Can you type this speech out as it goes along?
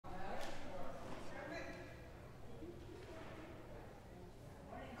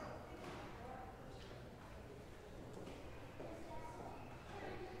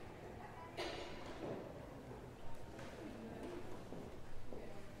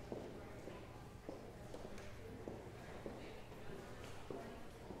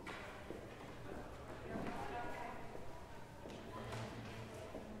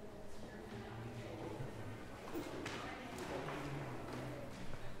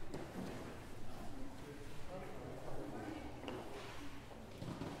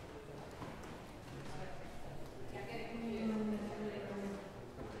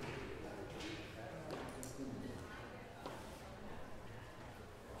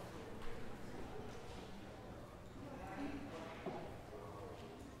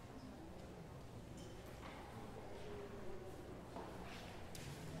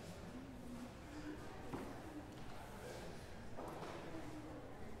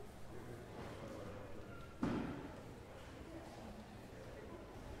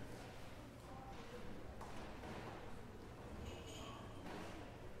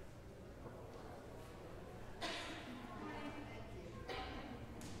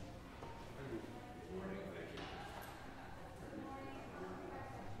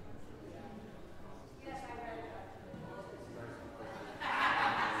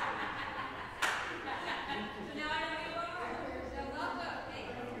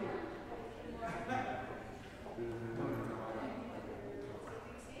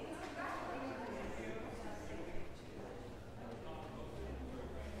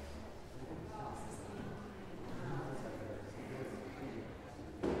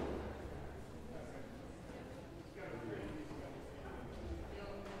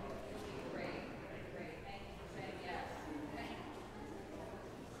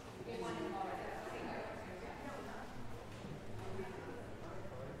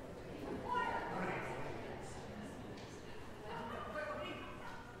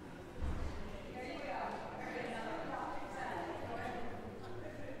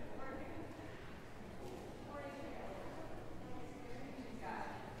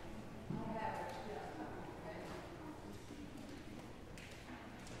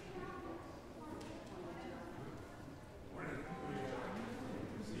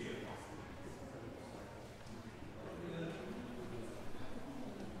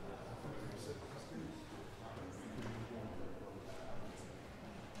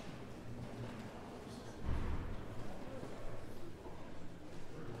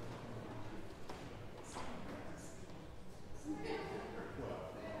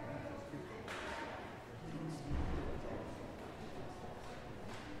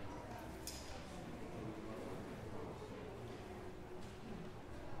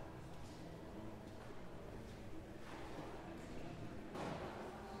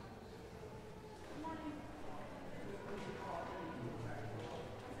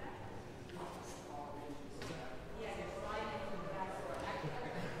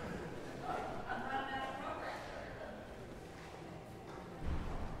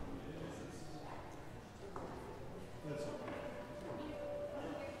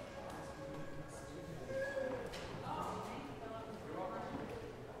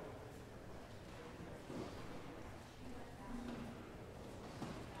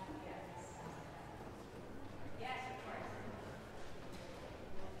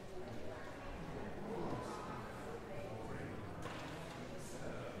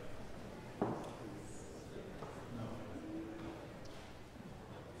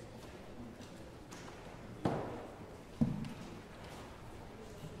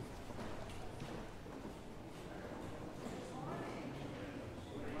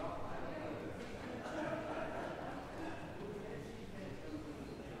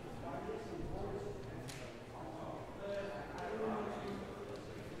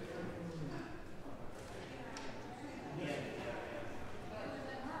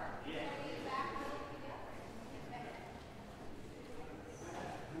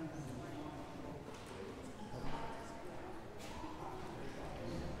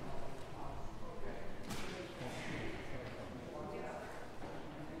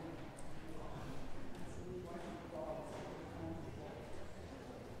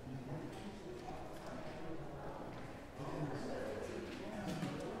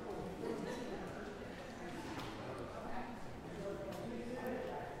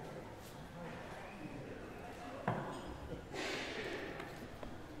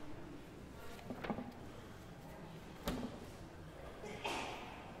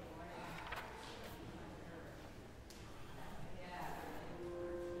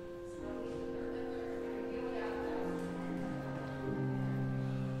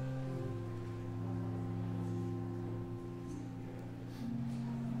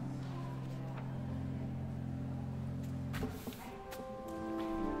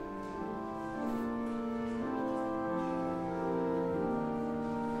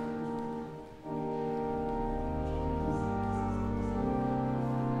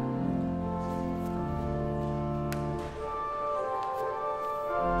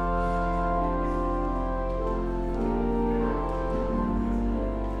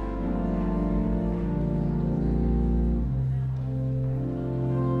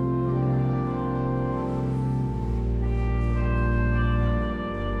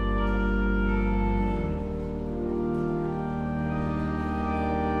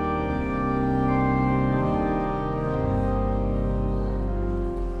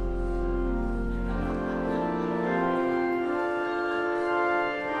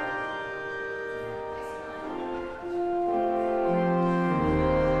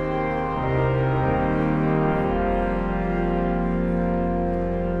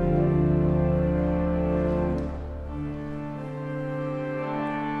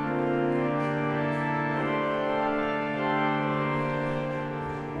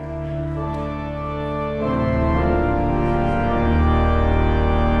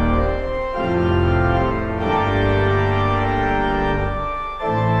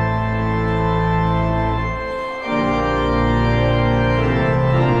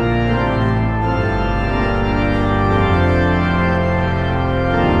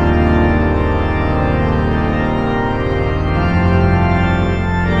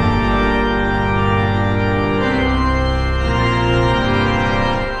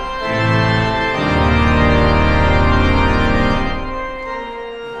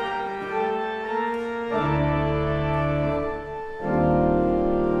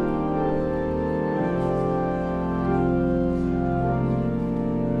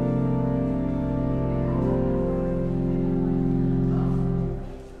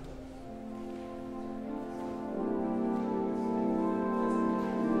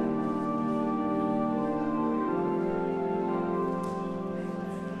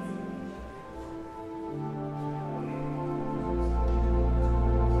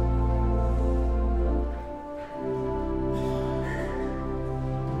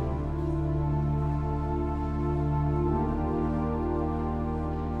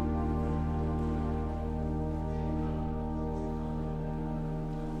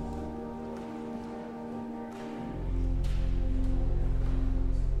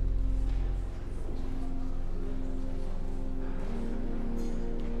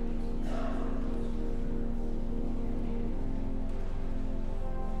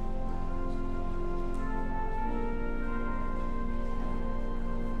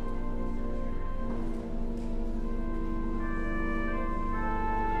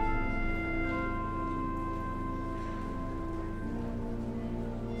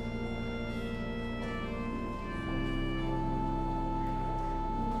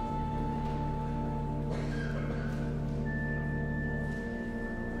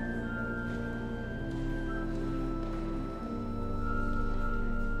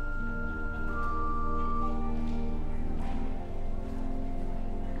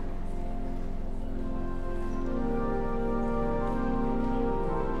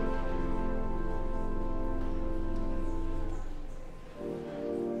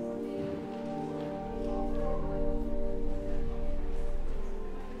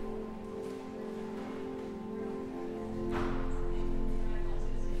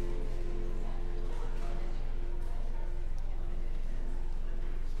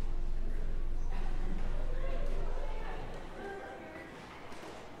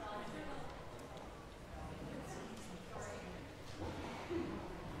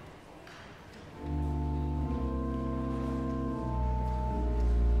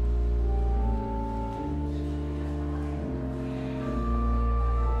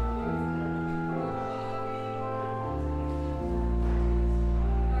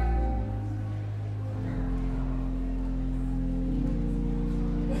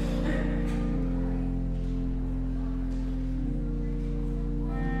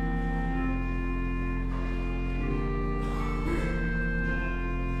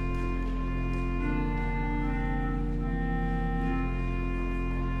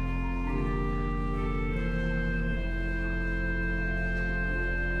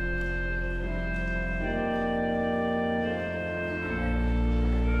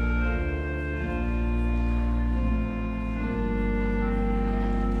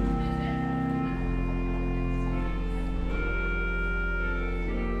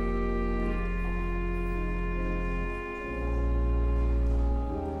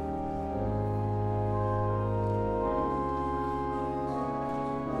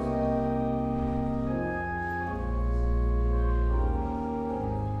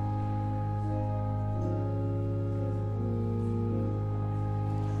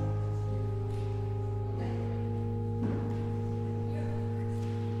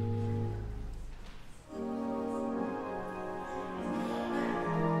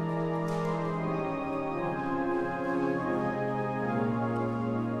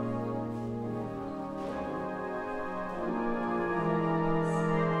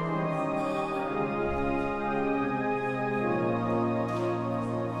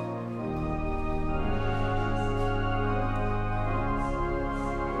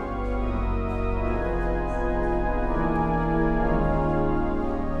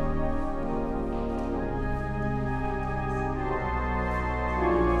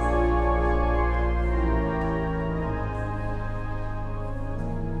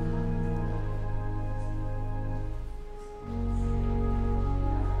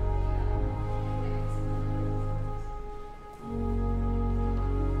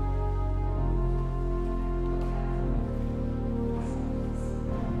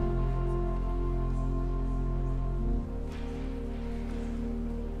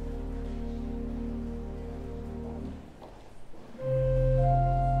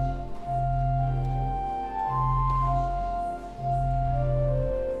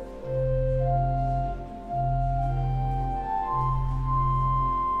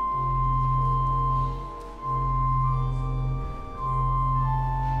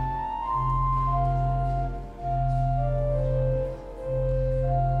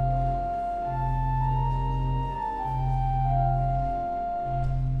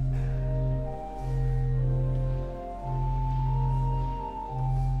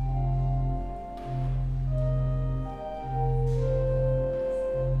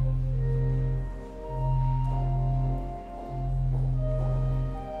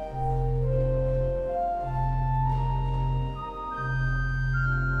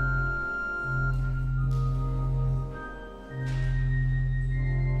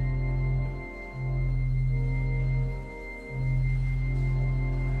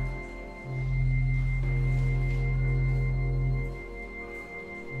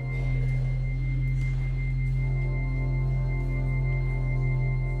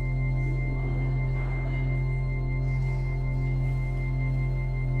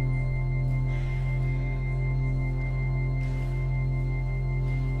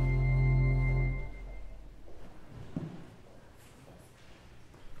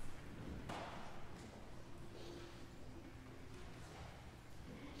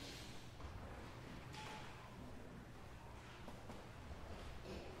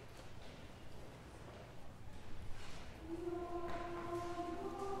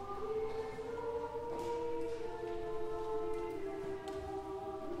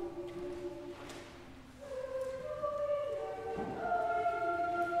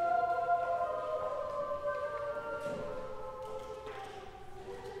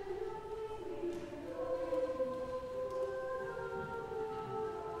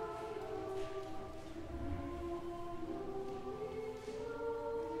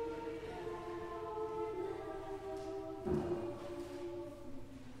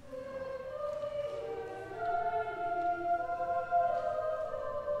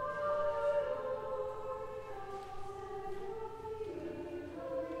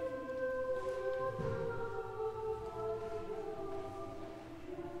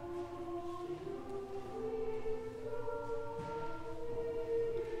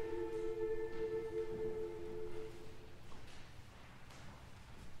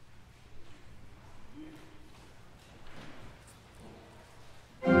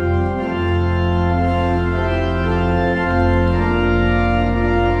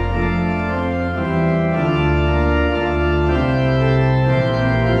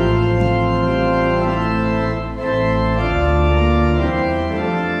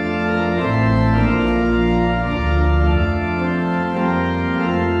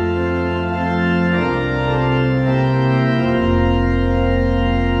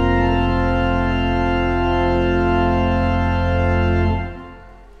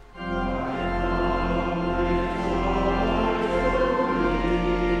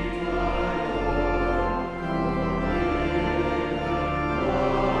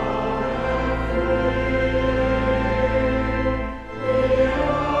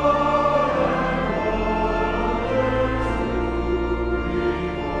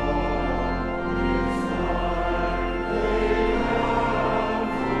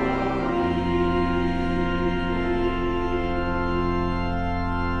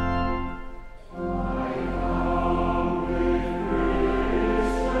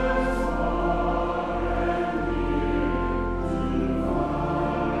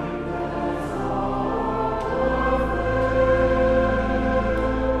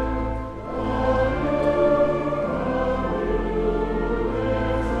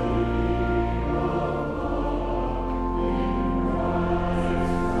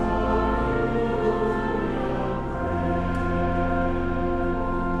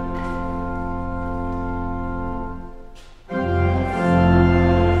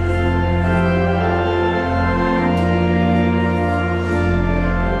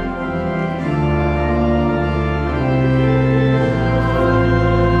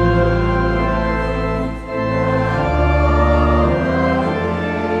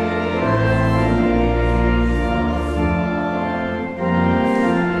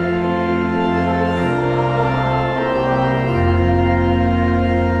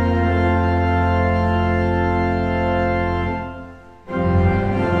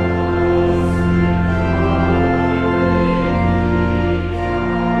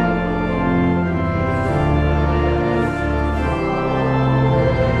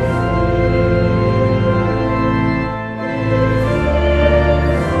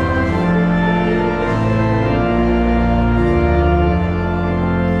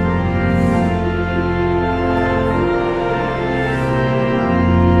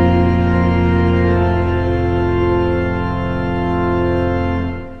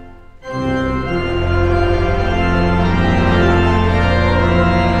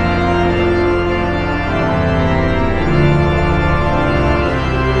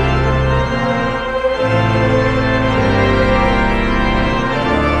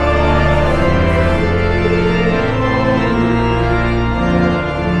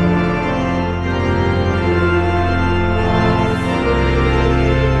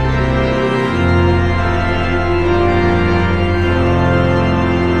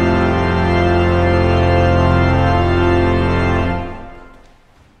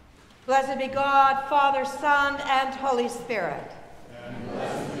God, Father, Son, and Holy Spirit. And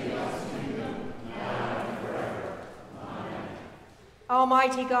blessed be God's kingdom, now and forever. Amen.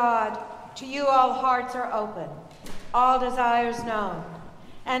 Almighty God, to you all hearts are open, all desires known,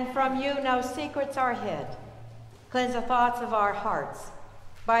 and from you no secrets are hid. Cleanse the thoughts of our hearts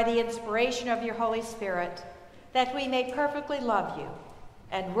by the inspiration of your Holy Spirit, that we may perfectly love you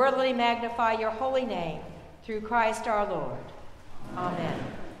and worthily magnify your holy name through Christ our Lord. Amen.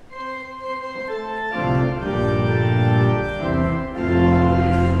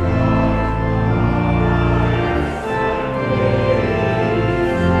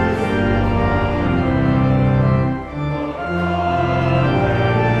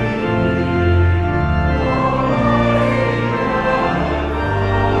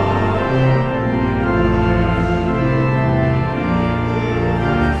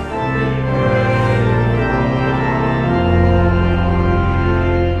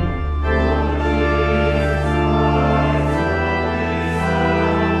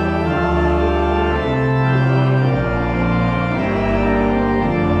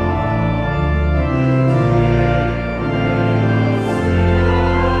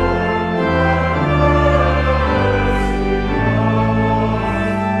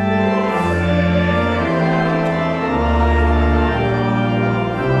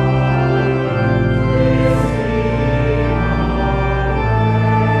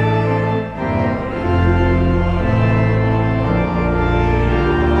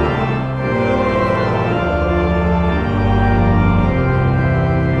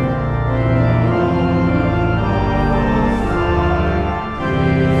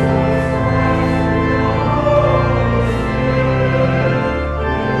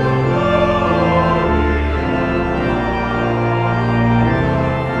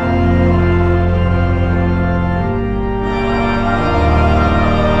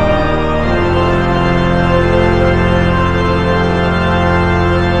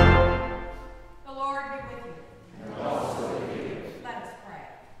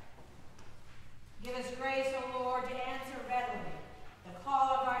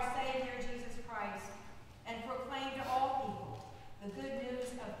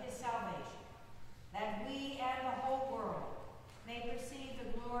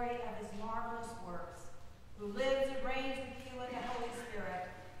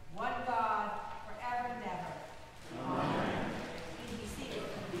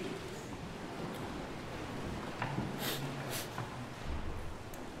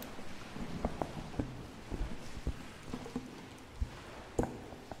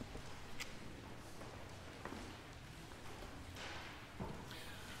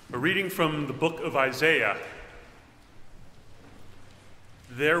 A reading from the book of Isaiah.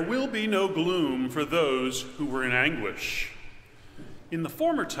 There will be no gloom for those who were in anguish. In the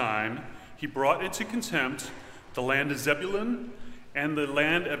former time, he brought into contempt the land of Zebulun and the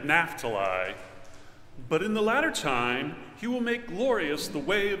land of Naphtali. But in the latter time, he will make glorious the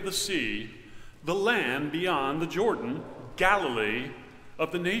way of the sea, the land beyond the Jordan, Galilee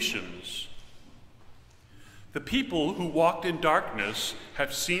of the nations. The people who walked in darkness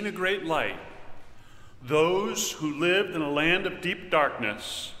have seen a great light. Those who lived in a land of deep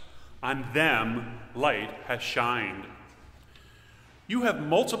darkness, on them light has shined. You have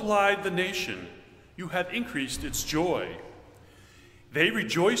multiplied the nation. You have increased its joy. They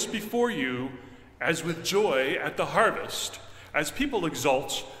rejoice before you as with joy at the harvest, as people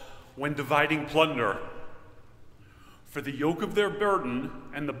exult when dividing plunder. For the yoke of their burden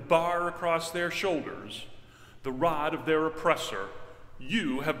and the bar across their shoulders, the rod of their oppressor,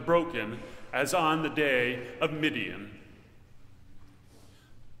 you have broken as on the day of Midian.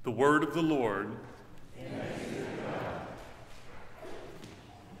 The word of the Lord. Thanks be to God.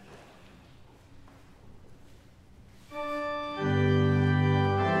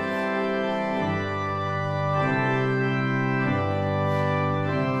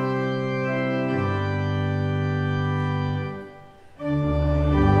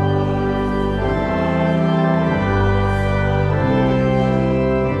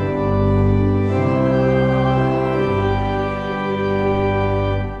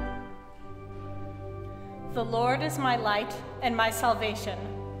 The Lord is my light and my salvation.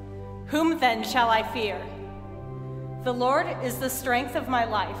 Whom then shall I fear? The Lord is the strength of my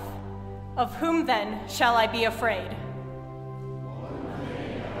life. Of whom then shall I be afraid? One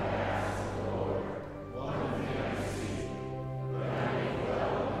thing I ask the Lord, one thing I seek, that I may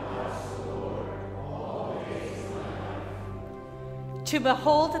dwell in the house of the Lord all the days of my life. To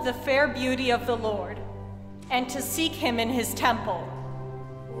behold the fair beauty of the Lord, and to seek him in his temple.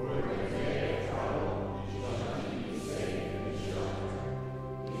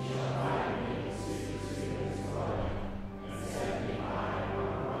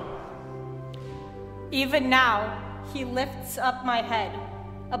 Even now, he lifts up my head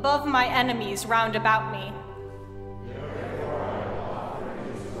above my enemies round about me.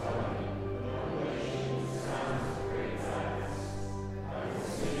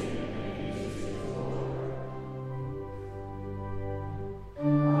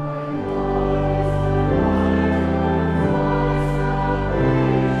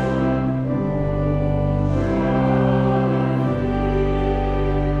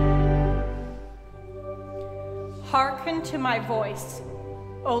 Hearken to my voice,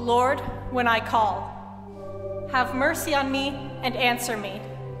 O Lord, when I call. Have mercy on me and answer me.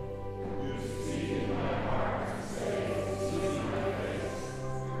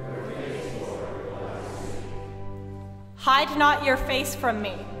 Hide not your face from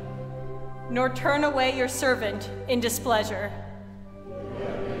me, nor turn away your servant in displeasure.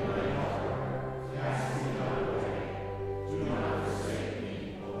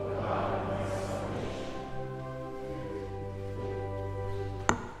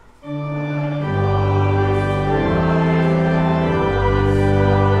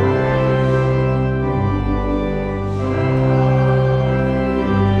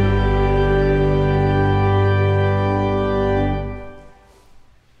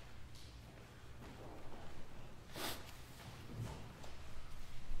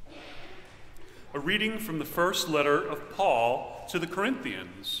 A reading from the first letter of Paul to the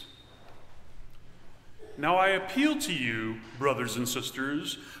Corinthians. Now I appeal to you, brothers and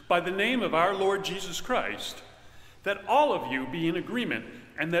sisters, by the name of our Lord Jesus Christ, that all of you be in agreement,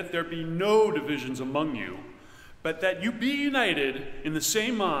 and that there be no divisions among you, but that you be united in the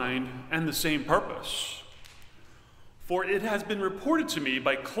same mind and the same purpose. For it has been reported to me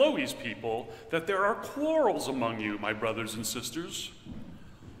by Chloe's people that there are quarrels among you, my brothers and sisters.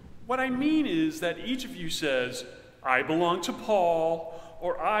 What I mean is that each of you says, I belong to Paul,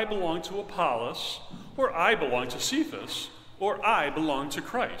 or I belong to Apollos, or I belong to Cephas, or I belong to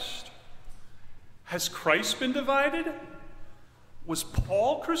Christ. Has Christ been divided? Was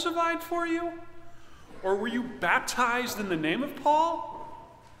Paul crucified for you? Or were you baptized in the name of Paul?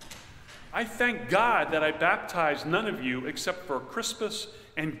 I thank God that I baptized none of you except for Crispus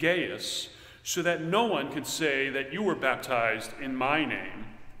and Gaius, so that no one could say that you were baptized in my name.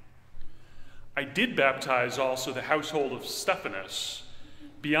 I did baptize also the household of Stephanas.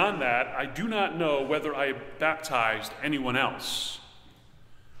 Beyond that, I do not know whether I baptized anyone else.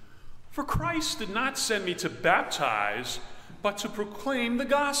 For Christ did not send me to baptize, but to proclaim the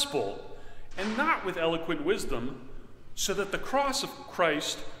gospel, and not with eloquent wisdom, so that the cross of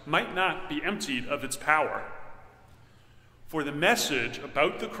Christ might not be emptied of its power. For the message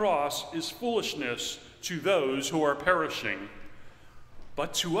about the cross is foolishness to those who are perishing,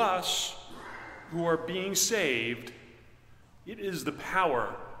 but to us who are being saved, it is the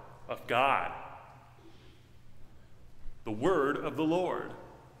power of God. The word of the Lord.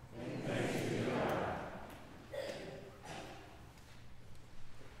 Thanks be to God.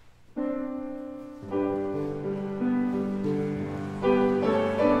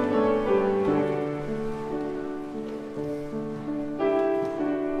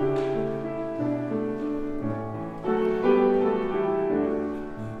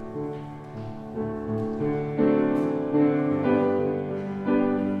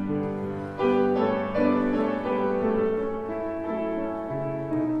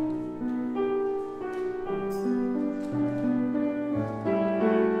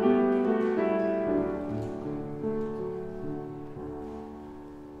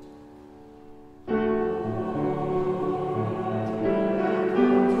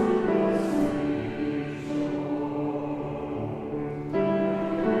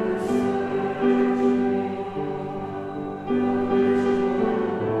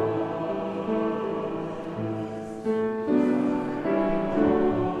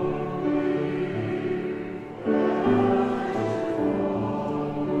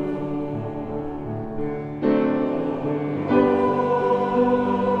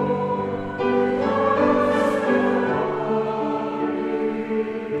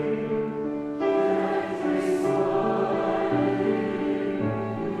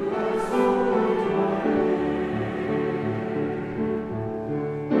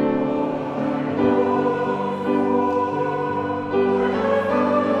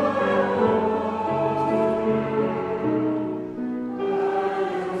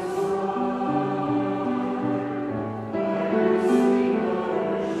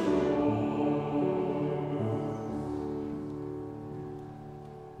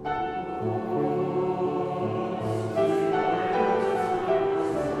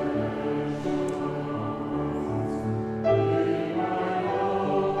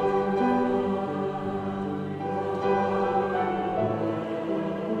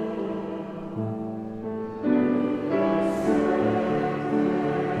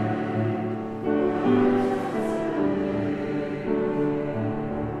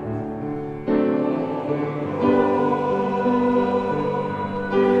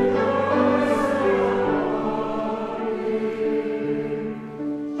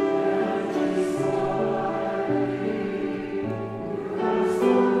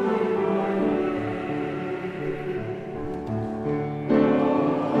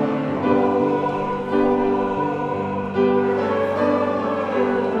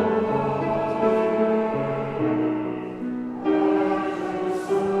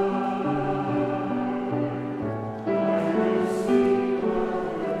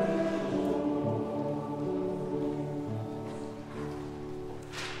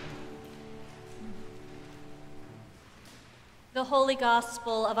 Holy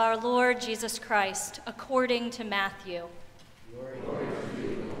Gospel of our Lord Jesus Christ according to Matthew. Glory to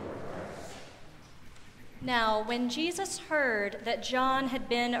you, Lord Christ. Now, when Jesus heard that John had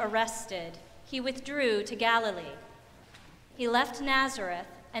been arrested, he withdrew to Galilee. He left Nazareth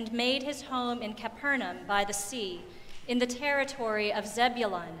and made his home in Capernaum by the sea, in the territory of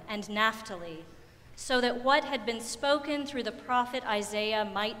Zebulun and Naphtali, so that what had been spoken through the prophet Isaiah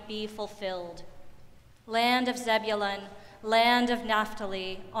might be fulfilled. Land of Zebulun, land of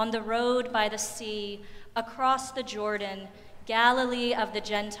Naphtali, on the road by the sea, across the Jordan, Galilee of the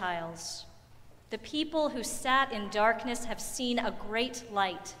Gentiles. The people who sat in darkness have seen a great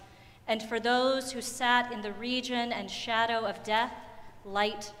light, and for those who sat in the region and shadow of death,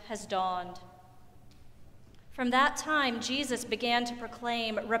 light has dawned. From that time, Jesus began to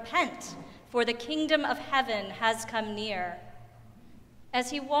proclaim, "Repent, for the kingdom of heaven has come near."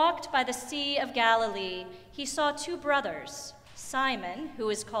 As he walked by the Sea of Galilee, he saw two brothers, Simon, who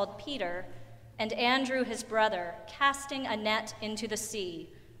is called Peter, and Andrew his brother, casting a net into the sea,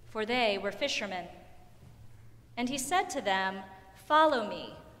 for they were fishermen. And he said to them, "Follow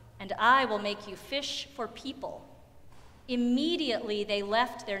me, and I will make you fish for people." Immediately they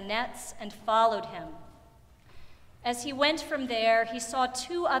left their nets and followed him. As he went from there, he saw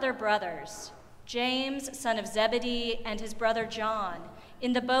two other brothers, James, son of Zebedee, and his brother John,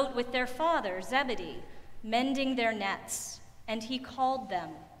 in the boat with their father, Zebedee, mending their nets, and he called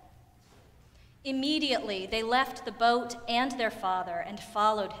them. Immediately they left the boat and their father and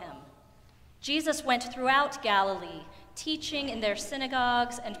followed him. Jesus went throughout Galilee, teaching in their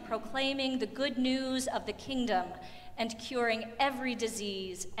synagogues and proclaiming the good news of the kingdom and curing every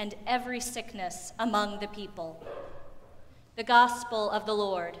disease and every sickness among the people. The Gospel of the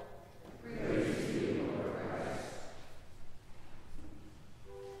Lord. Praise to you, Lord Christ.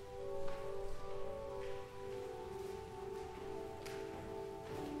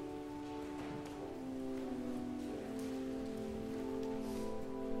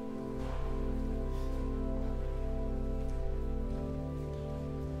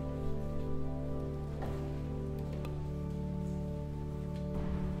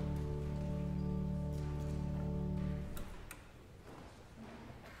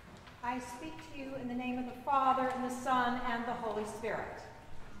 I speak to you in the name of the Father, and the Son, and the Holy Spirit.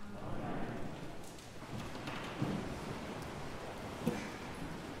 Amen.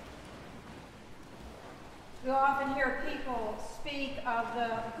 We often hear people speak of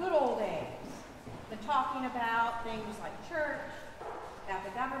the good old days, when talking about things like church, about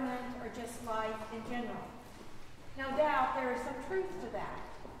the government, or just life in general. No doubt there is some truth to that.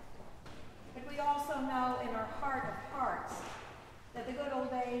 But we also know in our heart of hearts that the good old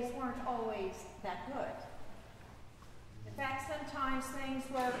days weren't always that good. In fact, sometimes things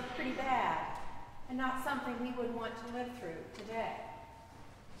were pretty bad and not something we would want to live through today.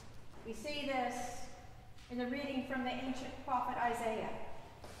 We see this in the reading from the ancient prophet Isaiah.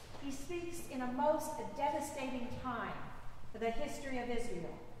 He speaks in a most devastating time for the history of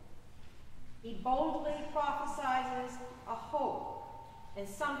Israel. He boldly prophesies a hope in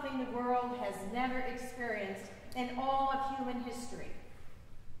something the world has never experienced in all of human history.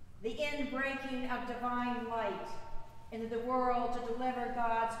 The inbreaking of divine light into the world to deliver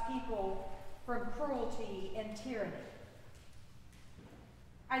God's people from cruelty and tyranny.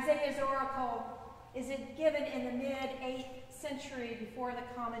 Isaiah's oracle is given in the mid-8th century before the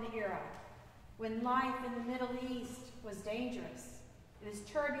Common Era, when life in the Middle East was dangerous. It was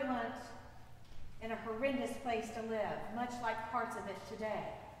turbulent and a horrendous place to live, much like parts of it today.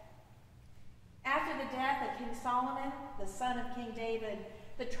 After the death of King Solomon, the son of King David,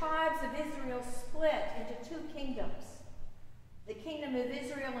 the tribes of Israel split into two kingdoms, the kingdom of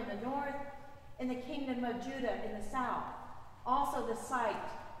Israel in the north and the kingdom of Judah in the south, also the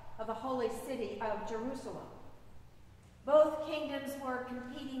site of the holy city of Jerusalem. Both kingdoms were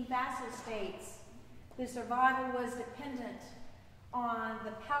competing vassal states whose survival was dependent on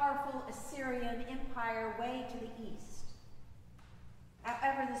the powerful Assyrian Empire way to the east.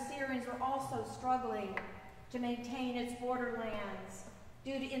 However, the Syrians were also struggling to maintain its borderlands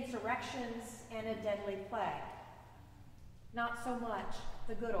due to insurrections and a deadly plague. Not so much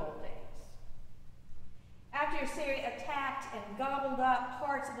the good old days. After Assyria attacked and gobbled up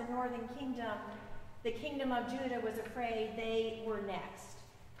parts of the northern kingdom, the kingdom of Judah was afraid they were next.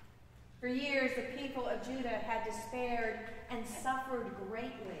 For years, the people of Judah had despaired and suffered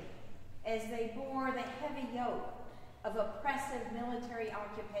greatly as they bore the heavy yoke of oppressive military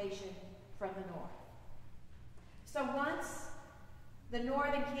occupation from the north. So once the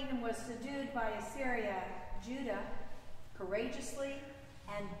northern kingdom was subdued by Assyria, Judah courageously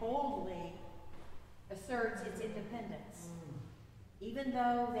and boldly asserts its independence. even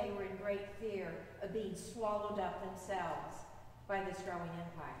though they were in great fear of being swallowed up themselves by this growing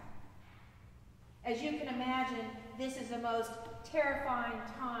empire. As you can imagine, this is the most terrifying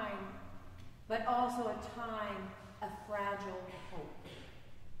time, but also a time of fragile hope.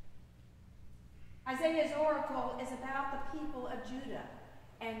 Isaiah's oracle is about the people of Judah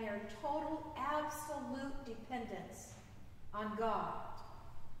and their total, absolute dependence on God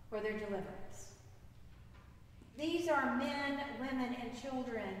for their deliverance. These are men, women, and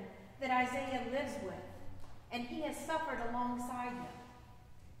children that Isaiah lives with, and he has suffered alongside them.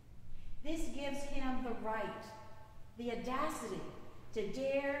 This gives him the right, the audacity to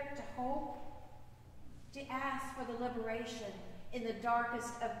dare to hope, to ask for the liberation in the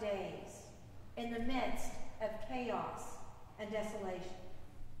darkest of days, in the midst of chaos and desolation.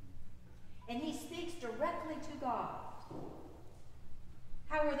 And he speaks directly to God.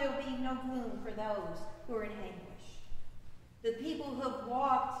 How will there be no gloom for those who are in anguish? The people who have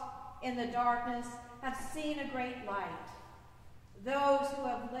walked in the darkness have seen a great light. Those who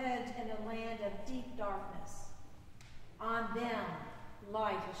have lived in a land of deep darkness, on them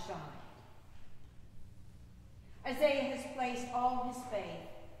light has shined. Isaiah has placed all his faith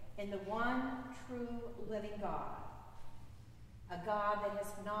in the one true living God, a God that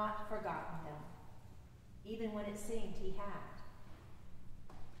has not forgotten him, even when it seemed he had.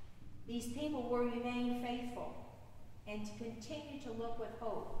 These people will remain faithful and to continue to look with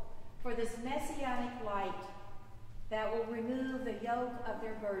hope for this messianic light that will remove the yoke of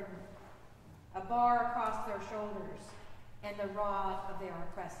their burden, a bar across their shoulders, and the rod of their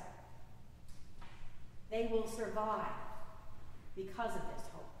oppressor. They will survive because of this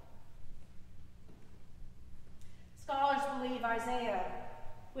hope. Scholars believe Isaiah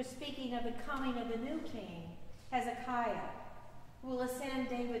was speaking of the coming of the new king, Hezekiah, who will ascend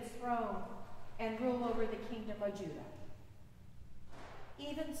David's throne and rule over the kingdom of Judah.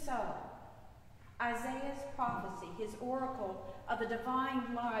 Even so, Isaiah's prophecy, his oracle of the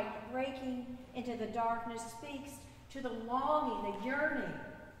divine light breaking into the darkness, speaks to the longing, the yearning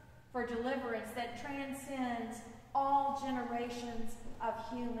for deliverance that transcends all generations of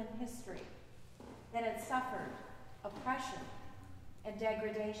human history that had suffered oppression and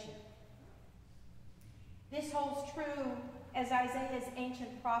degradation. This holds true as Isaiah's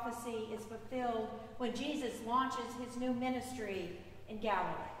ancient prophecy is fulfilled when Jesus launches his new ministry in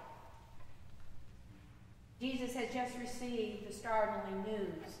Galilee. Jesus has just received the startling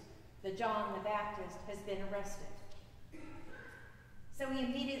news that John the Baptist has been arrested. So he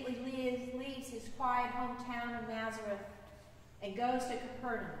immediately leaves his quiet hometown of Nazareth and goes to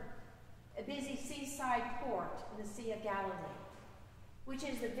Capernaum, a busy seaside port in the Sea of Galilee, which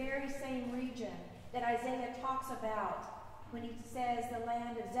is the very same region that Isaiah talks about when he says the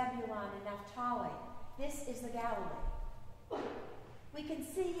land of Zebulun and Naphtali. This is the Galilee. We can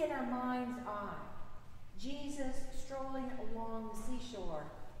see in our mind's eye Jesus strolling along the seashore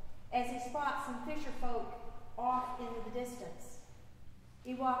as he spots some fisher folk off into the distance.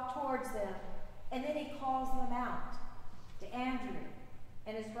 He walked towards them, and then he calls them out to Andrew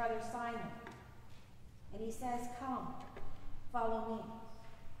and his brother Simon. And he says, "Come, follow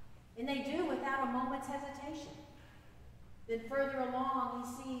me." And they do without a moment's hesitation. Then further along,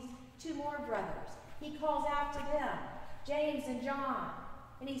 he sees two more brothers. He calls out to them, James and John,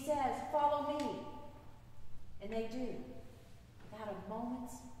 and he says, "Follow me." And they do, without a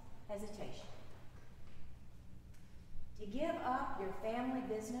moment's hesitation. To give up your family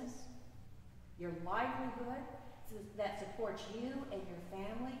business, your livelihood that supports you and your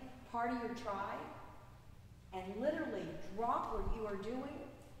family, part of your tribe, and literally drop what you are doing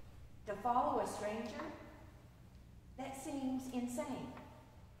to follow a stranger, that seems insane,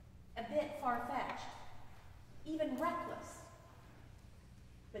 a bit far-fetched, even reckless.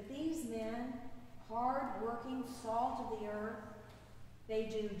 But these men, hard-working salt of the earth, they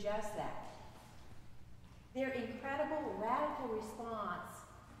do just that. Their incredible, radical response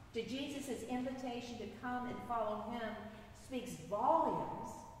to Jesus' invitation to come and follow him speaks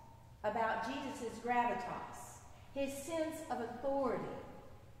volumes about Jesus' gravitas, his sense of authority,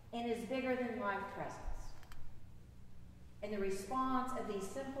 and his bigger-than-life presence. And the response of these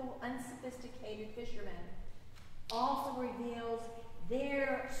simple, unsophisticated fishermen also reveals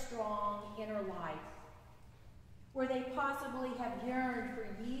their strong inner life, where they possibly have yearned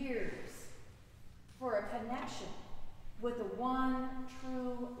for years for a connection with the one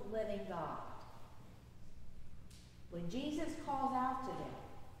true living God. When Jesus calls out to them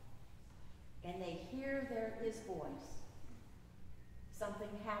and they hear his voice, something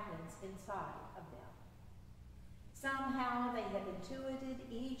happens inside of them. Somehow they have intuited,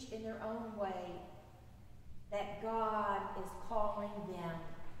 each in their own way, that God is calling them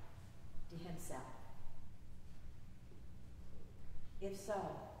to himself? If so,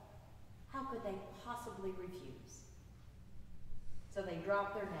 how could they possibly refuse? So they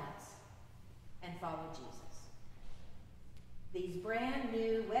dropped their nets and followed Jesus. These brand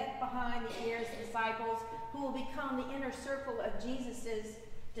new, wet behind the ears disciples who will become the inner circle of Jesus'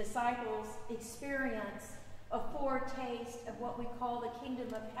 disciples experience a foretaste of what we call the kingdom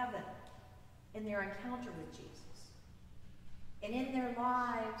of heaven in their encounter with Jesus. And in their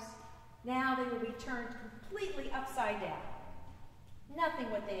lives, now they will be turned completely upside down. Nothing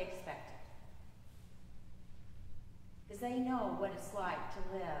what they expected. Because they know what it's like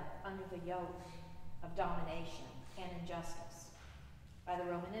to live under the yoke of domination and injustice by the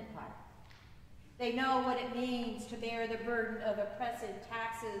Roman Empire. They know what it means to bear the burden of oppressive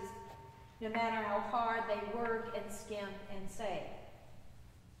taxes, no matter how hard they work and skimp and save.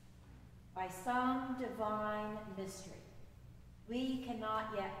 By some divine mystery we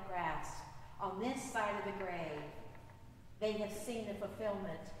cannot yet grasp, on this side of the grave, they have seen the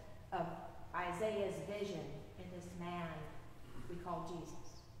fulfillment of Isaiah's vision in this man we call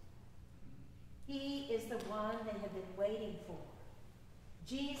Jesus. He is the one they have been waiting for.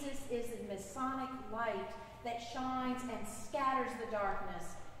 Jesus is the Masonic light that shines and scatters the darkness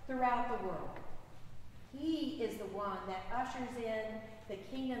throughout the world. He is the one that ushers in the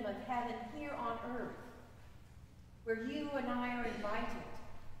kingdom of heaven here on earth, where you and I are invited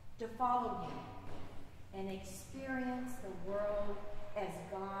to follow him and experience the world as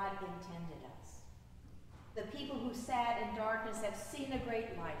God intended us. The people who sat in darkness have seen a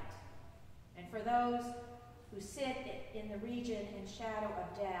great light, and for those who sit in the region and shadow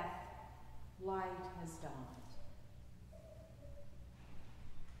of death, light has dawned.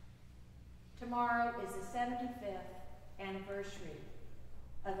 Tomorrow is the 75th anniversary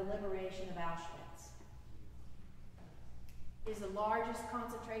of the liberation of Auschwitz. It is the largest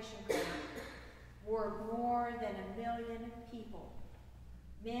concentration camp where more than 1 million people,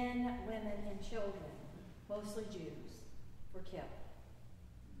 men, women, and children, mostly Jews, were killed.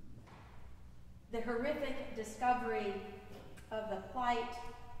 The horrific discovery of the plight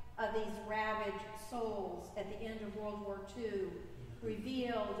of these ravaged souls at the end of World War II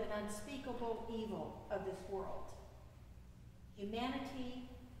revealed an unspeakable evil of this world. Humanity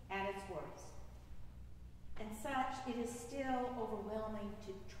at its worst. And such, it is still overwhelming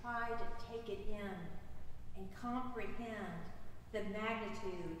to try to take it in and comprehend the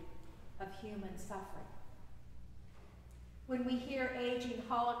magnitude of human suffering. When we hear aging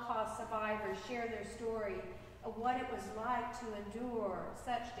Holocaust survivors share their story of what it was like to endure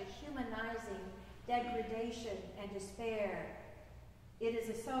such dehumanizing degradation and despair, it is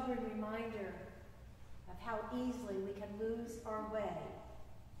a sobering reminder of how easily we can lose our way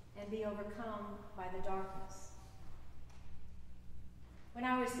and be overcome by the darkness. When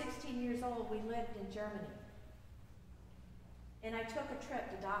I was 16 years old, we lived in Germany. And I took a trip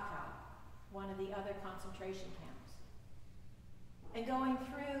to Dachau, one of the other concentration camps. And going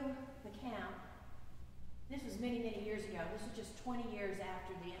through the camp, this was many, many years ago. This was just 20 years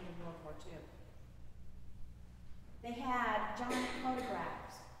after the end of World War II. They had giant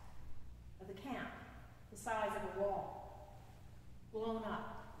photographs of the camp, the size of a wall, blown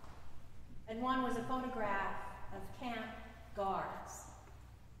up. And one was a photograph of camp guards,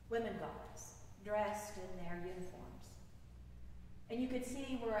 women guards, dressed in their uniforms. And you could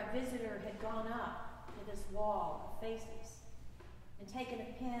see where a visitor had gone up to this wall of faces and taken a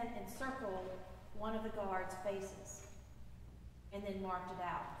pen and circled one of the guards' faces and then marked it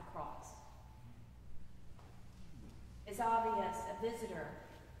out with a cross. It's obvious a visitor,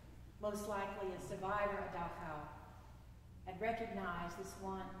 most likely a survivor of Dachau, had recognized this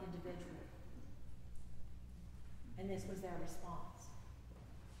one individual. And this was their response.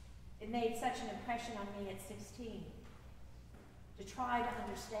 It made such an impression on me at 16 to try to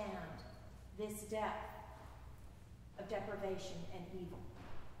understand this depth of deprivation and evil.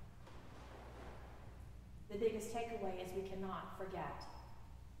 The biggest takeaway is we cannot forget.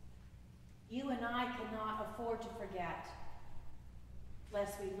 You and I cannot afford to forget,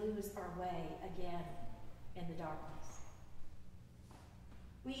 lest we lose our way again in the darkness.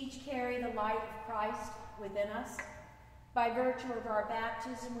 We each carry the light of Christ within us. By virtue of our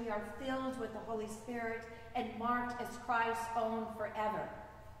baptism, we are filled with the Holy Spirit and marked as Christ's own forever.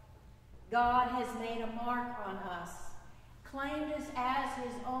 God has made a mark on us, claimed us as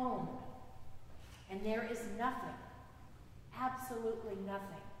his own, and there is nothing, absolutely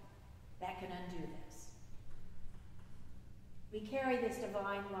nothing, that can undo this. We carry this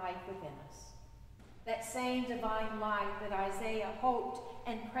divine life within us. That same divine light that Isaiah hoped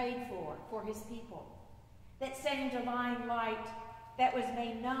and prayed for his people. that same divine light that was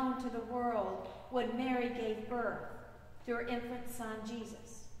made known to the world when Mary gave birth to her infant son,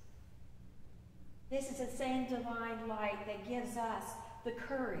 Jesus. This is the same divine light that gives us the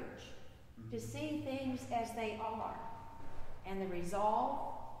courage to see things as they are and the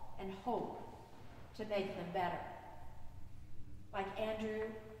resolve and hope to make them better. Like Andrew,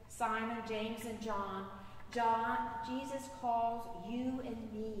 Simon, James, and John, Jesus calls you and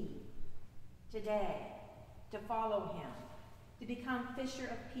me today to follow him, to become fisher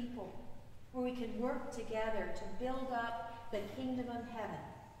of people, where we can work together to build up the kingdom of heaven,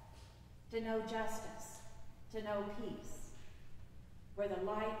 to know justice, to know peace, where the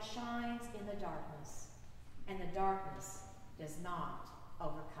light shines in the darkness, and the darkness does not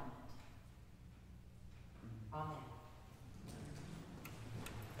overcome it. Amen.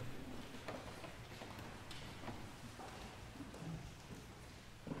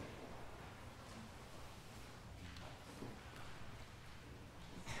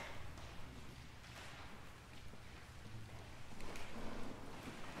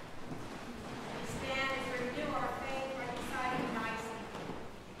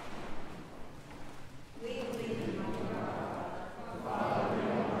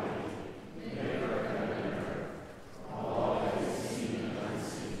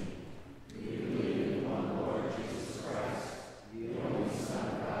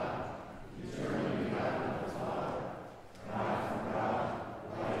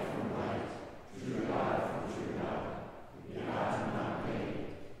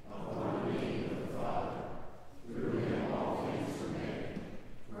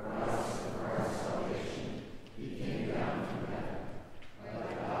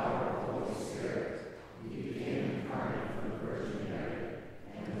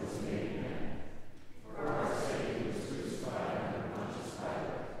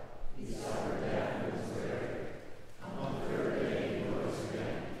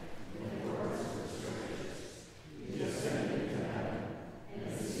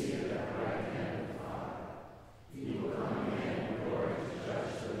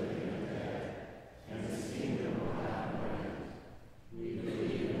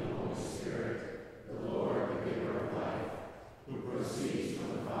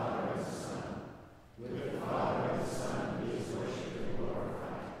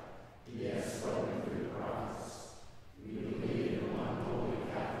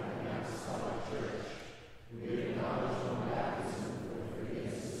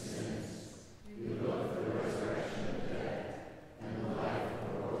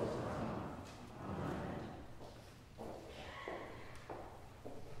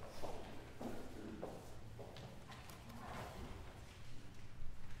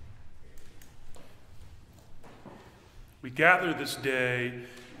 We gather this day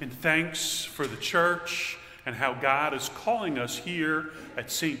in thanks for the church and how God is calling us here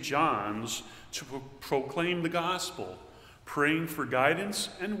at St. John's to proclaim the gospel, praying for guidance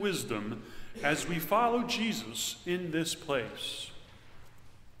and wisdom as we follow Jesus in this place.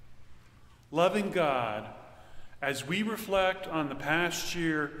 Loving God, as we reflect on the past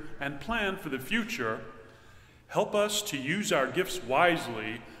year and plan for the future, help us to use our gifts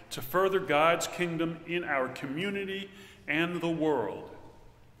wisely to further God's kingdom in our community and the world.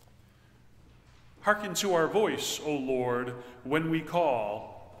 Hearken to our voice, O Lord, when we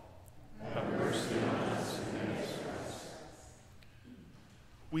call. Have mercy on us and answer us.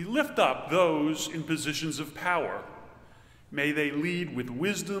 We lift up those in positions of power. May they lead with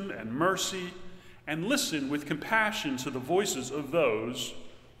wisdom and mercy and listen with compassion to the voices of those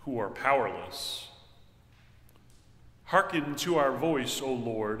who are powerless. Hearken to our voice, O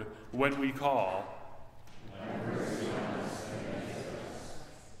Lord, when we call. Have mercy on us and answer us.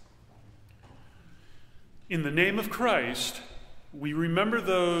 In the name of Christ, we remember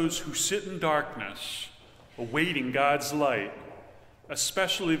those who sit in darkness, awaiting God's light,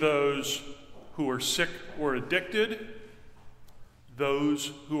 especially those who are sick or addicted,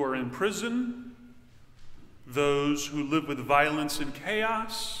 those who are in prison, those who live with violence and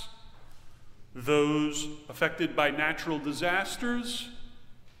chaos, those affected by natural disasters,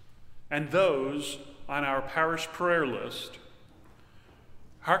 and those on our parish prayer list.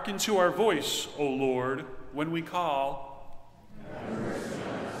 Hearken to our voice, O Lord, when we call. Have mercy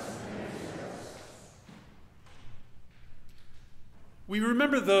on us and answer us. We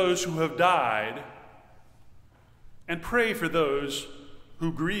remember those who have died and pray for those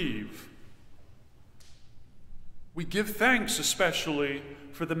who grieve. We give thanks especially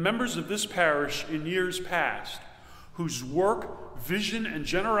for the members of this parish in years past, whose work, vision, and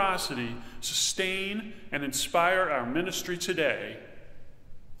generosity sustain and inspire our ministry today.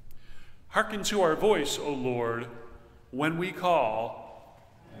 Hearken to our voice, O Lord, when we call.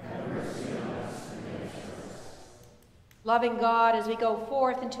 Have mercy on us and answer us. Loving God, as we go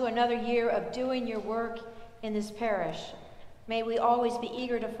forth into another year of doing your work in this parish, may we always be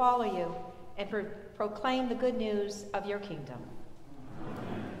eager to follow you and proclaim the good news of your kingdom.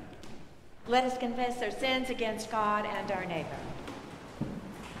 Amen. Let us confess our sins against God and our neighbor.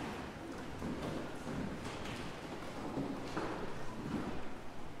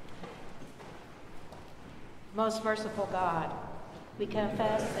 Most merciful God, we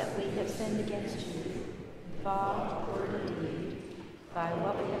confess that we have sinned against you in thought, word, and deed, by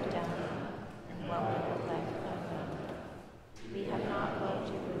what we have done and what we have left undone. We have not loved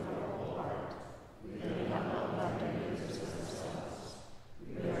you with our whole heart. We have not loved our neighbors as ourselves.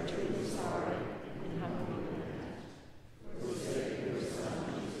 We are truly sorry and humbly repent. For the sake of your Son,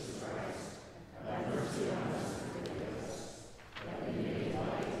 Jesus Christ, have mercy on us and forgive us, that we may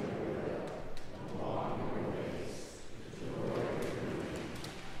delight in your will and walk in your ways, to the glory of your name.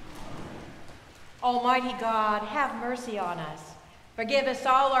 Amen. Almighty God, have mercy on us. Forgive us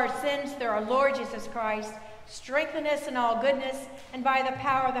all our sins through our Lord Jesus Christ. Strengthen us in all goodness, and by the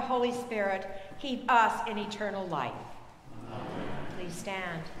power of the Holy Spirit, keep us in eternal life. Amen. Please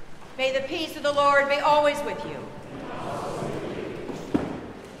stand. May the peace of the Lord be always with you.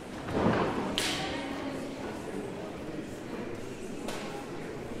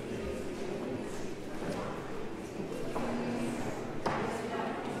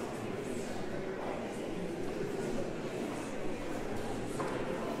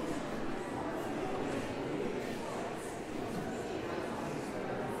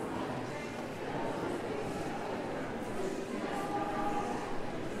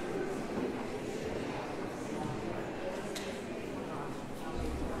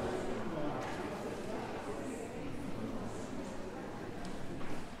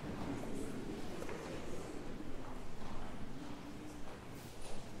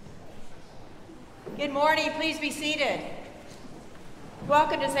 Good morning. Please be seated.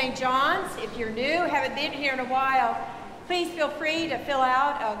 Welcome to St. John's. If you're new, haven't been here in a while, please feel free to fill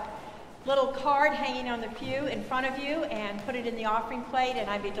out a little card hanging on the pew in front of you and put it in the offering plate, and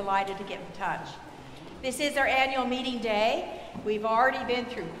I'd be delighted to get in touch. This is our annual meeting day. We've already been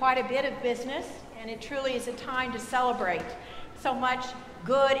through quite a bit of business, and it truly is a time to celebrate. So much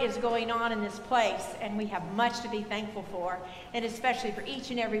good is going on in this place, and we have much to be thankful for, and especially for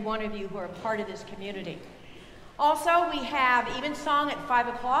each and every one of you who are a part of this community. Also, we have evensong at 5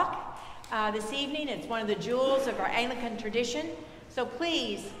 o'clock this evening. It's one of the jewels of our Anglican tradition. So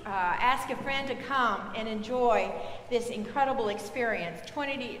please ask a friend to come and enjoy this incredible experience.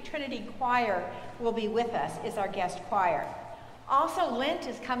 Trinity Choir will be with us as our guest choir. Also, Lent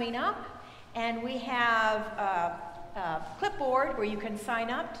is coming up, and we have a clipboard where you can sign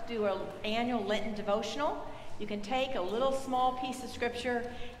up to do an annual Lenten devotional. You can take a little small piece of scripture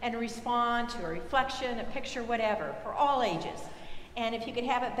and respond to a reflection, a picture, whatever, for all ages. And if you could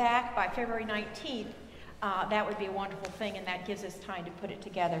have it back by February 19th, that would be a wonderful thing, and that gives us time to put it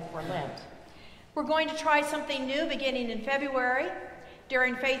together for Lent. We're going to try something new beginning in February.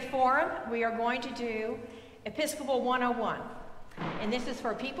 During Faith Forum, we are going to do Episcopal 101. And this is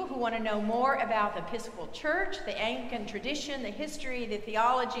for people who want to know more about the Episcopal Church, the Anglican tradition, the history, the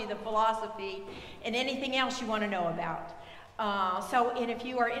theology, the philosophy, and anything else you want to know about. And if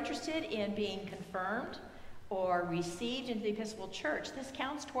you are interested in being confirmed or received into the Episcopal Church, this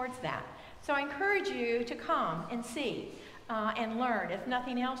counts towards that. So I encourage you to come and see and learn. If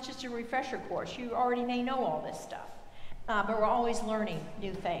nothing else, just a refresher course. You already may know all this stuff, but we're always learning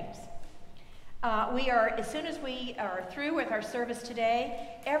new things. As soon as we are through with our service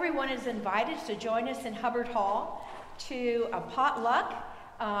today, everyone is invited to join us in Hubbard Hall to a potluck.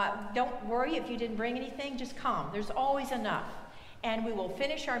 Don't worry if you didn't bring anything, just come. There's always enough. And we will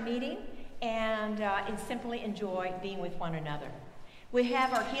finish our meeting and simply enjoy being with one another. We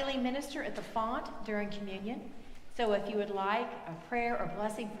have our healing minister at the font during communion. So if you would like a prayer or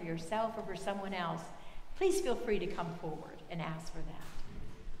blessing for yourself or for someone else, please feel free to come forward and ask for that.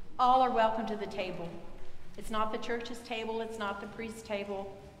 All are welcome to the table. It's not the church's table, it's not the priest's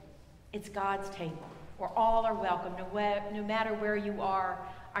table, it's God's table, where all are welcome, no matter where you are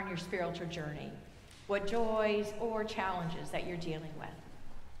on your spiritual journey, what joys or challenges that you're dealing with.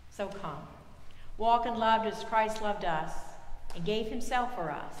 So come. Walk in love as Christ loved us and gave himself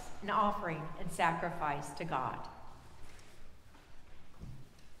for us, an offering and sacrifice to God.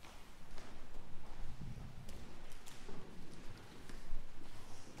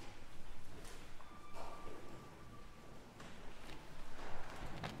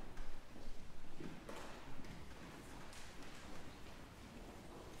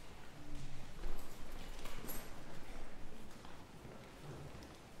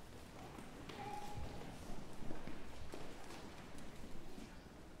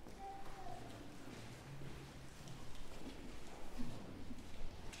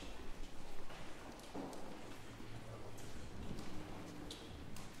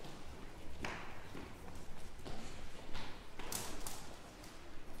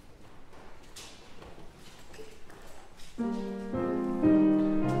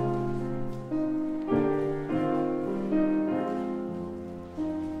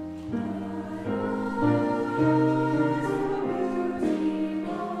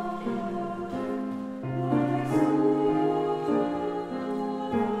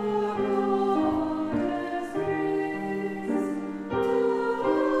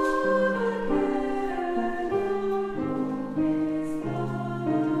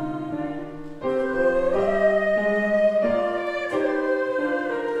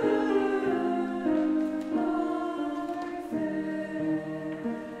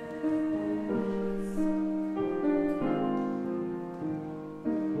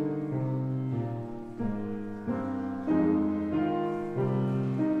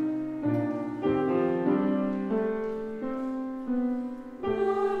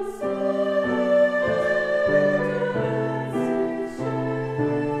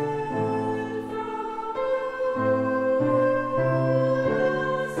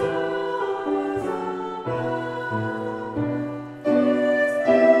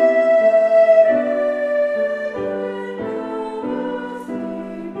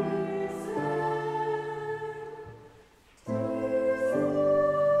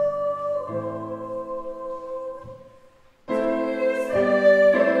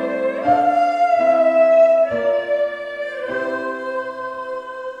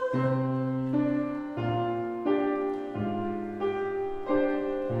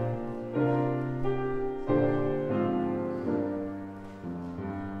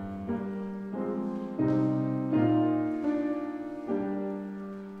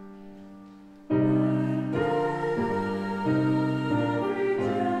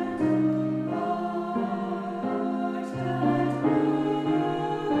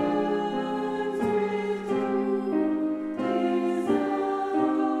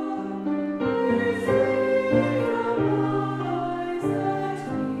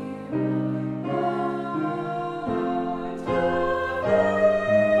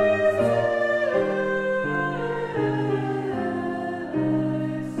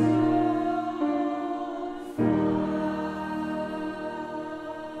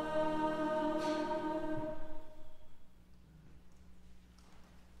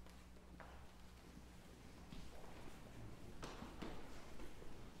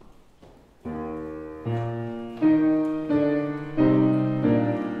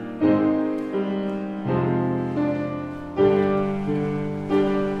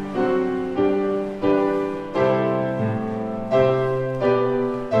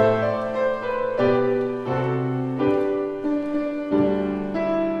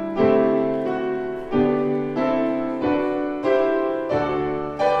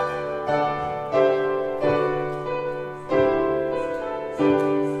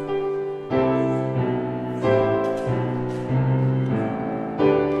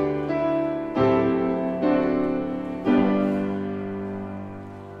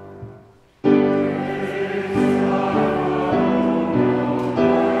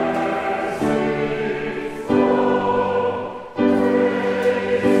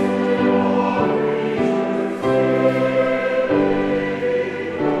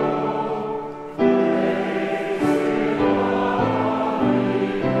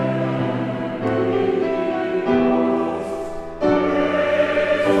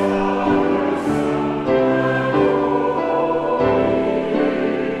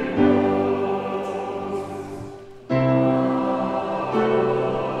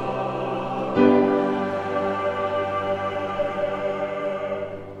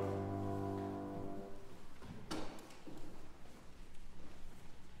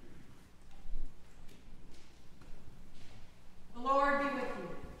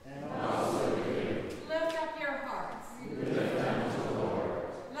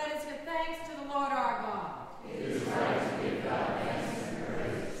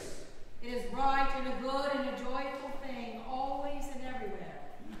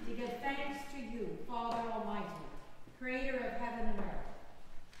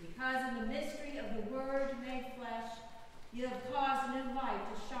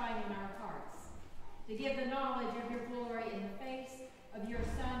 to give the knowledge of your glory in the face of your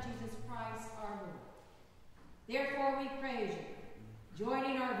Son, Jesus Christ, our Lord. Therefore we praise you,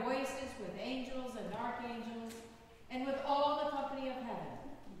 joining our voices with angels and archangels, and with all the company of heaven,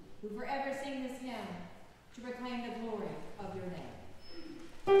 who forever sing this hymn to proclaim the glory of your name.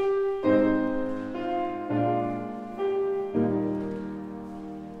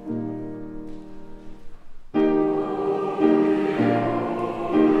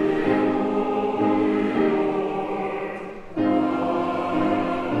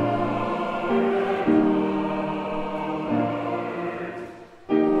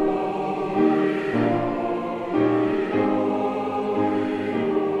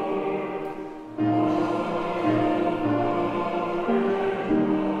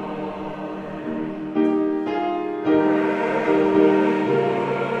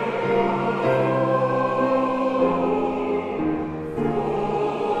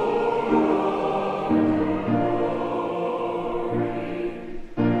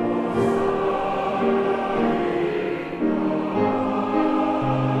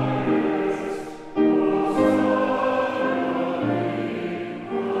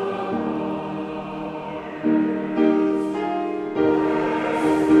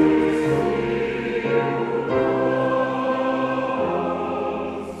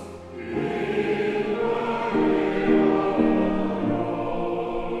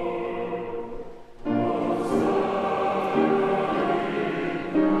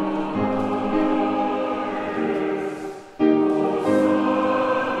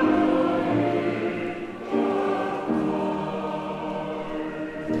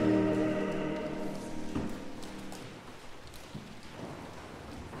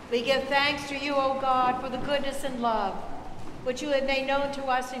 We give thanks to you, O God, for the goodness and love which you have made known to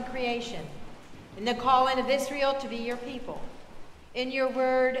us in creation, in the calling of Israel to be your people, in your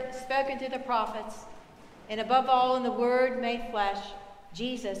word spoken to the prophets, and above all in the word made flesh,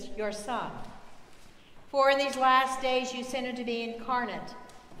 Jesus, your Son. For in these last days you sent him to be incarnate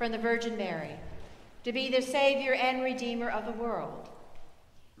from the Virgin Mary, to be the Savior and Redeemer of the world.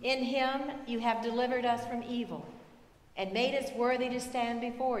 In him you have delivered us from evil, and made us worthy to stand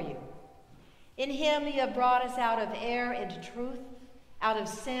before you. In him you have brought us out of error into truth, out of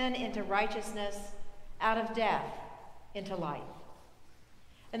sin into righteousness, out of death into life.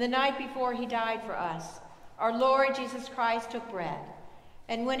 And the night before he died for us, our Lord Jesus Christ took bread,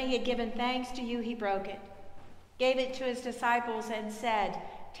 and when he had given thanks to you, he broke it, gave it to his disciples, and said,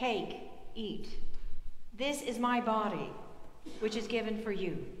 "Take, eat. This is my body, which is given for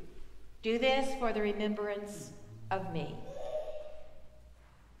you. Do this for the remembrance of me."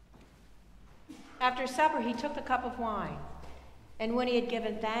 After supper, he took the cup of wine, and when he had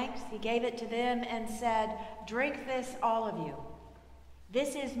given thanks, he gave it to them and said, "Drink this, all of you.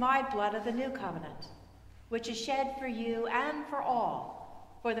 This is my blood of the new covenant, which is shed for you and for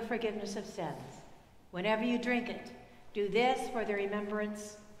all for the forgiveness of sins. Whenever you drink it, do this for the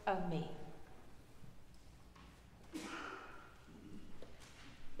remembrance of me."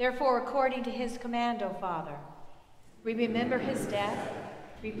 Therefore, according to his command, O Father, we remember his death,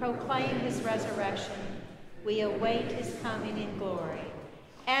 we proclaim his resurrection, we await his coming in glory,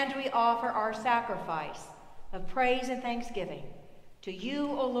 and we offer our sacrifice of praise and thanksgiving to you,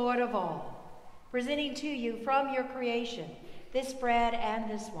 O Lord of all, presenting to you from your creation this bread and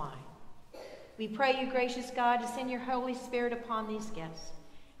this wine. We pray you, gracious God, to send your Holy Spirit upon these gifts,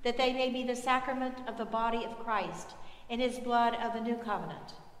 that they may be the sacrament of the body of Christ and his blood of the new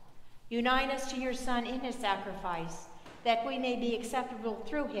covenant. Unite us to your Son in his sacrifice, that we may be acceptable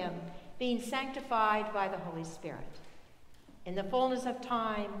through him, being sanctified by the Holy Spirit. In the fullness of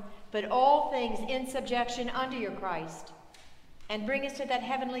time, put all things in subjection under your Christ, and bring us to that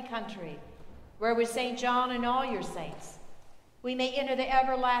heavenly country, where with St. John and all your saints, we may enter the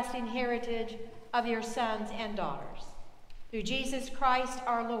everlasting heritage of your sons and daughters. Through Jesus Christ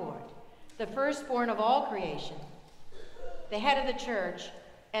our Lord, the firstborn of all creation, the head of the church,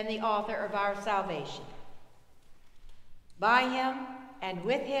 and the author of our salvation. By him, and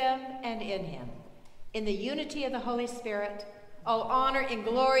with him, and in him, in the unity of the Holy Spirit, all honor and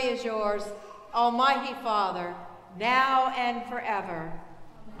glory is yours, Almighty Father, now and forever.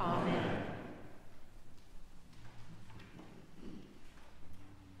 Amen.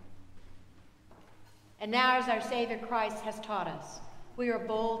 And now, as our Savior Christ has taught us, we are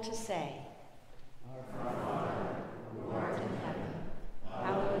bold to say, Our Father, who art in heaven,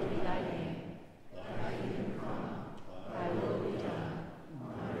 hallowed be thy name. Thy kingdom come, thy will be done,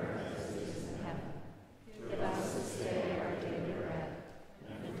 on earth as it is in heaven. Give us this day our daily bread,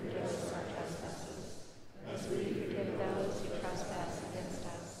 and forgive us our trespasses, as we forgive those who trespass against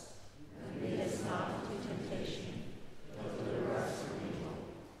us. And lead us not into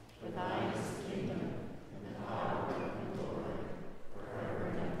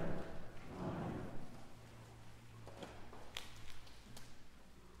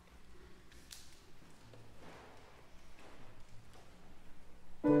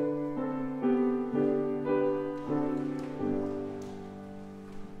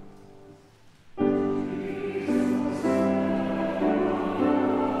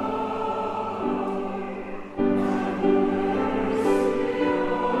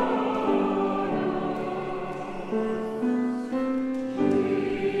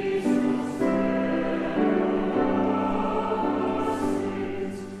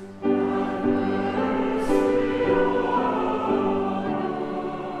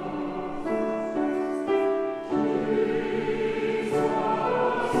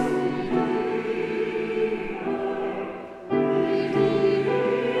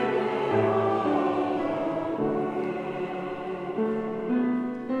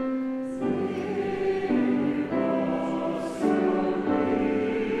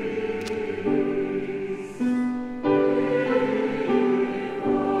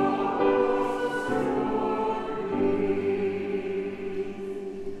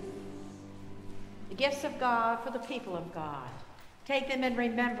God for the people of God. Take them in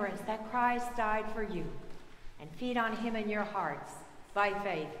remembrance that Christ died for you, and feed on him in your hearts by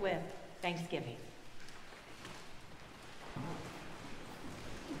faith with thanksgiving.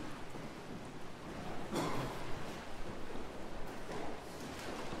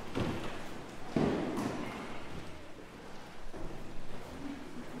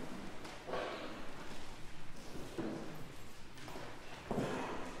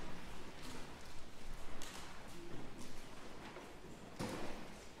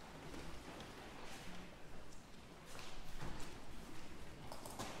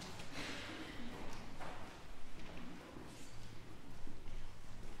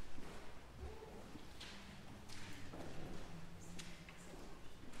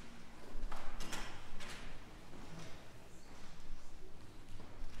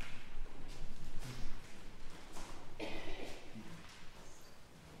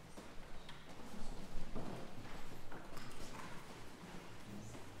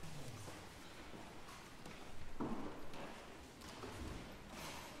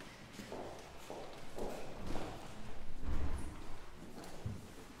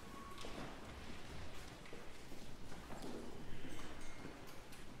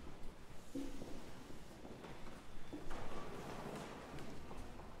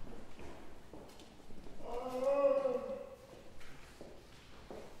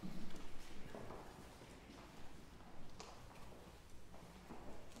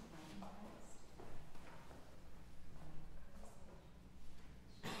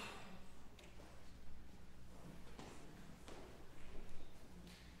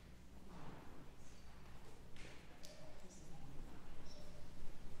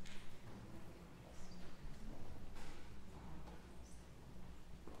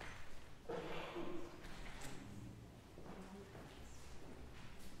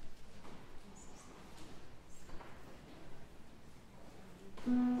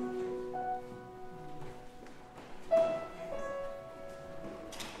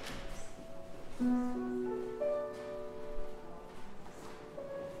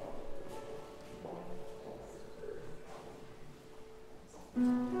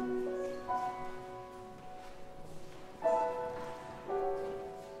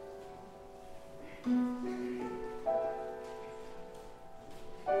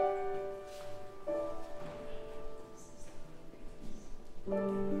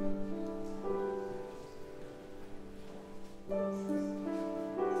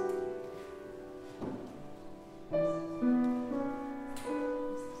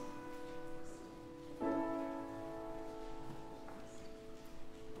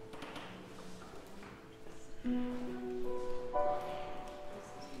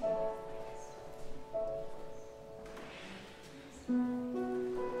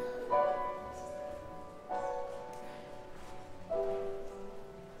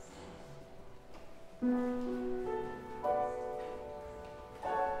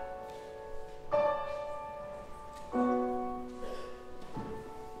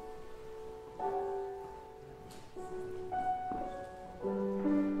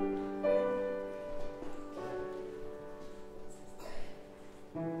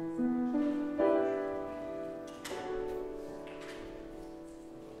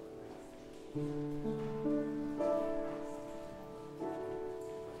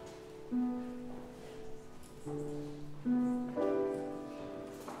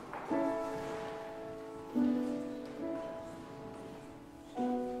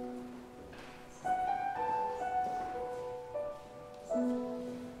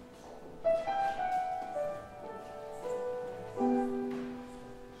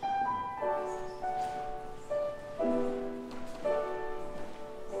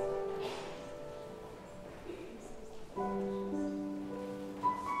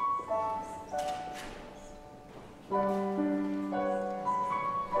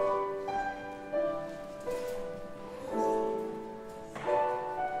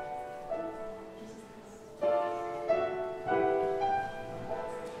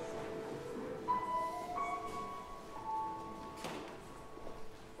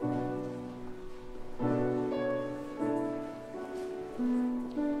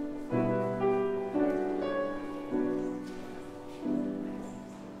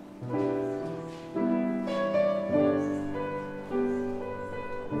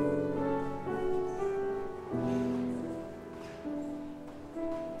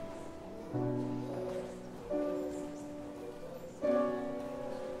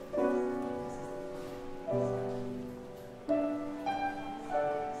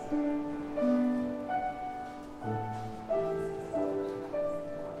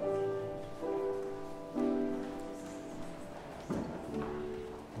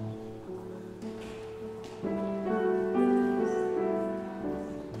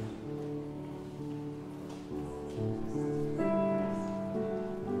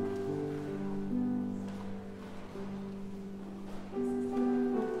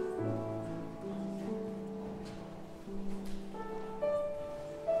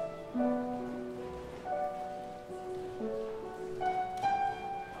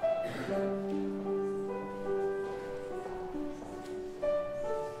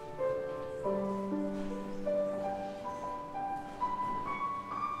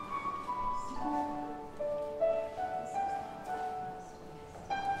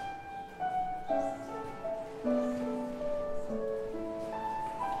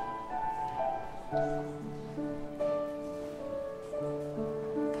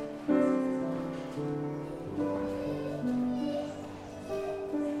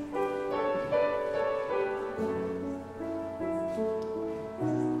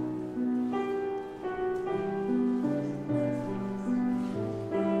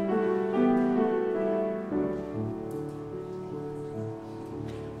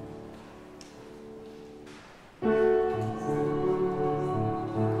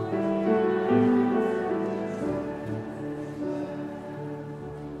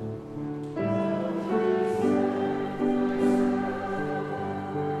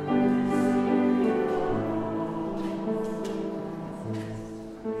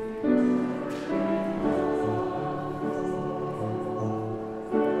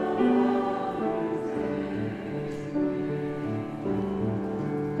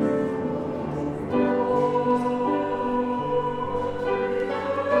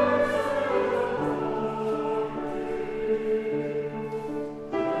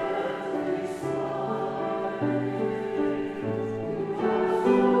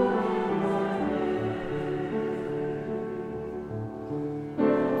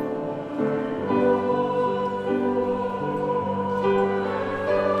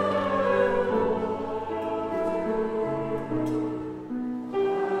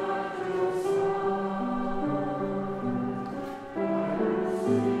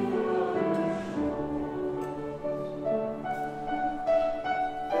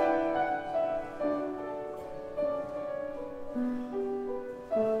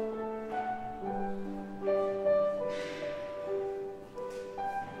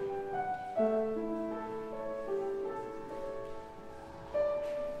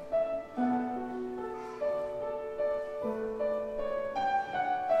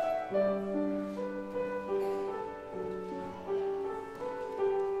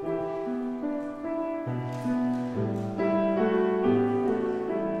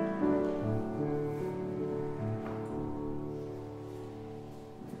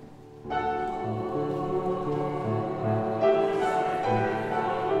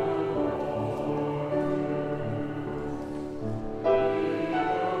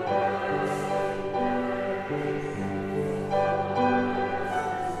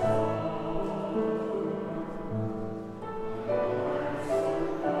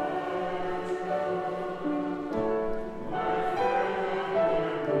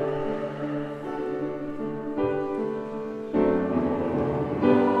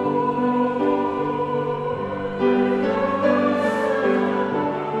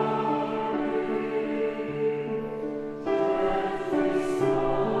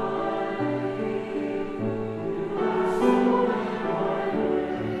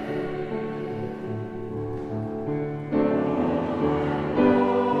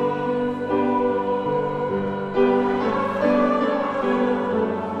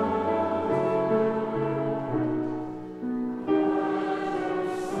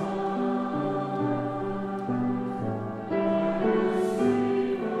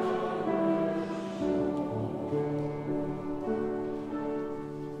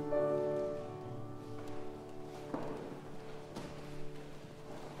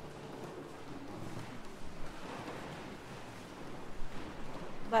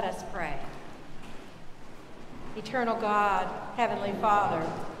 Let us pray. Eternal God, Heavenly Father,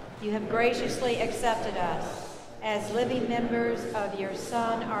 you have graciously accepted us as living members of your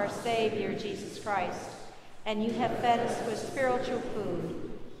Son, our Savior, Jesus Christ, and you have fed us with spiritual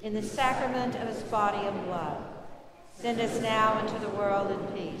food in the sacrament of his body and blood. Send us now into the world in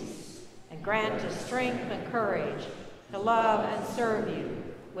peace, and grant us strength and courage to love and serve you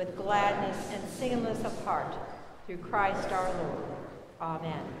with gladness and singleness of heart, through Christ our Lord.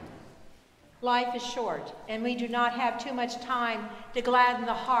 Amen. Life is short, and we do not have too much time to gladden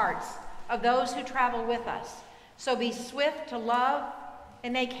the hearts of those who travel with us. So be swift to love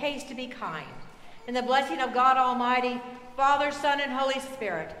and make haste to be kind. And the blessing of God Almighty, Father, Son, and Holy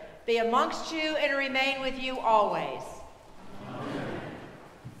Spirit be amongst you and remain with you always.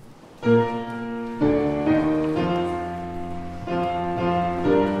 Amen.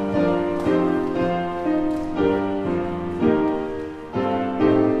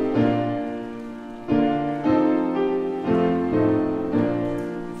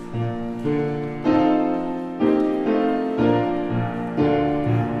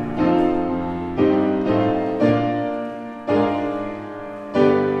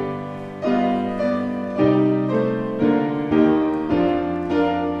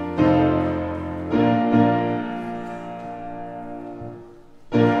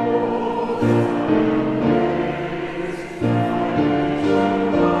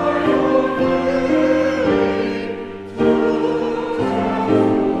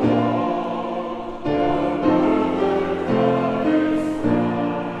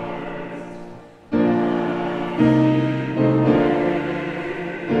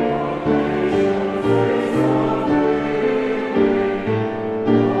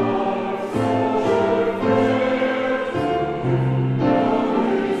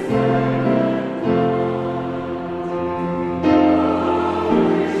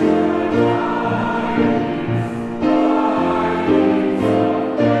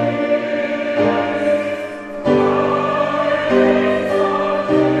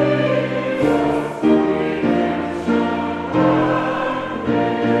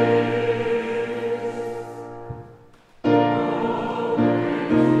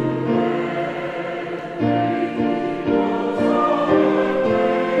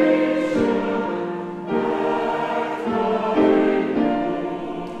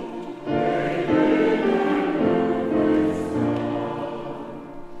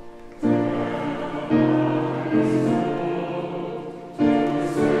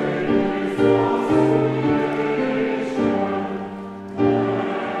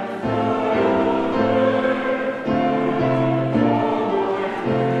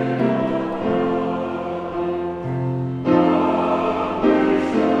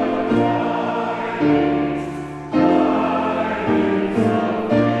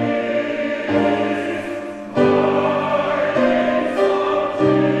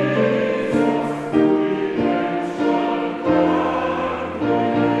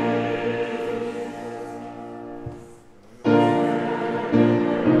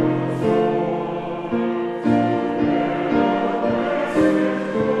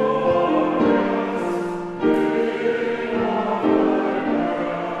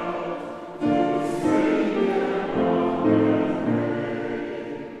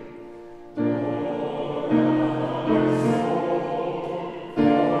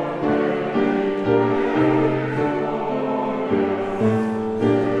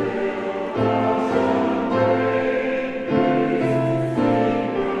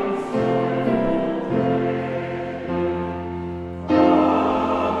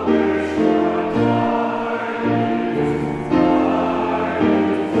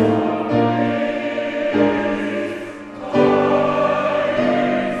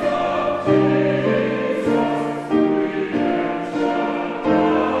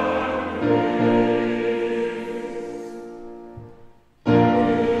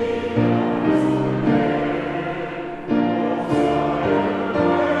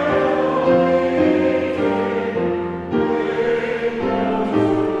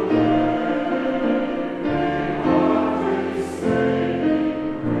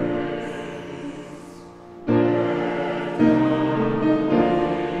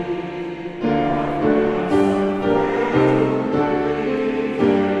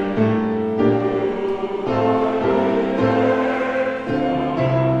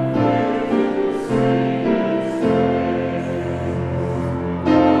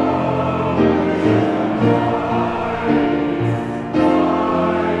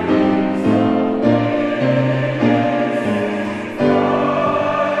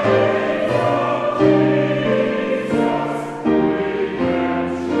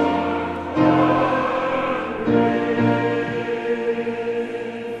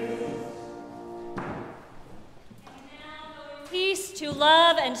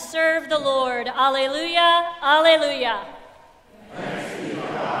 love and serve the Lord. Alleluia, alleluia.